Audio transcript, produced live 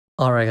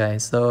Alright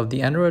guys, so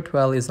the Android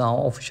 12 is now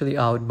officially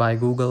out by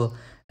Google,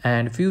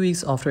 and a few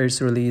weeks after its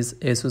release,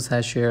 Asus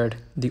has shared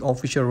the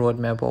official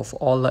roadmap of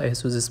all the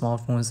Asus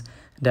smartphones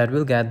that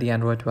will get the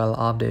Android 12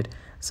 update.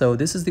 So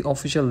this is the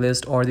official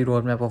list or the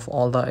roadmap of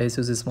all the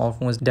Asus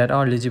smartphones that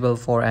are eligible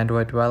for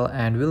Android 12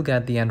 and will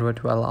get the Android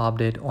 12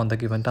 update on the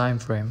given time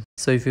frame.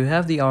 So if you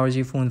have the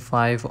ROG Phone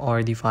 5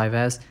 or the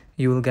 5S,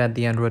 you will get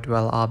the Android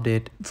 12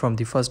 update from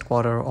the first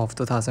quarter of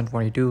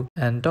 2022.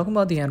 And talking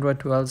about the Android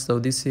 12, so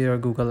this year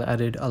Google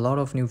added a lot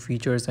of new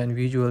features and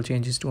visual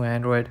changes to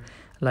Android,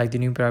 like the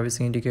new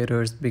privacy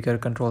indicators, bigger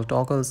control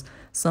toggles,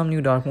 some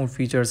new dark mode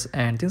features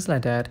and things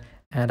like that.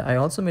 And I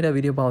also made a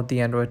video about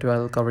the Android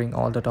 12 covering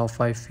all the top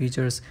 5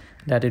 features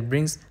that it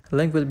brings.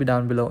 Link will be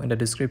down below in the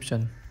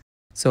description.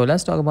 So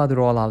let's talk about the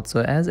rollout.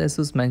 So as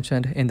Asus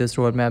mentioned in this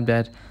roadmap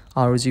that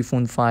ROG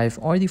Phone 5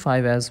 or the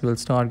 5S will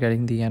start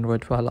getting the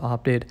Android 12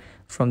 update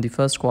from the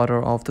first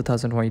quarter of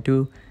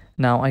 2022.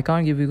 Now I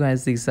can't give you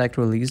guys the exact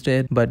release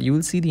date, but you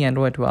will see the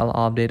Android 12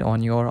 update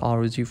on your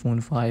ROG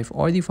Phone 5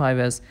 or the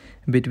 5S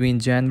between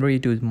January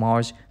to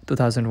March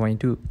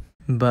 2022.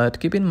 But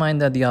keep in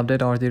mind that the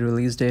update or the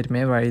release date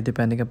may vary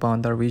depending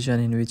upon the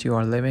region in which you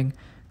are living.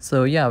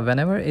 So yeah,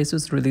 whenever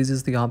Asus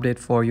releases the update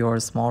for your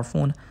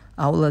smartphone,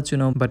 I will let you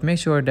know, but make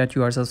sure that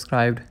you are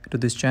subscribed to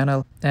this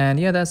channel. And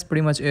yeah, that's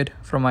pretty much it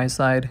from my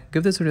side.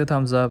 Give this video a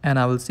thumbs up and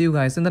I will see you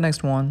guys in the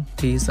next one.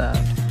 Peace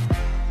out.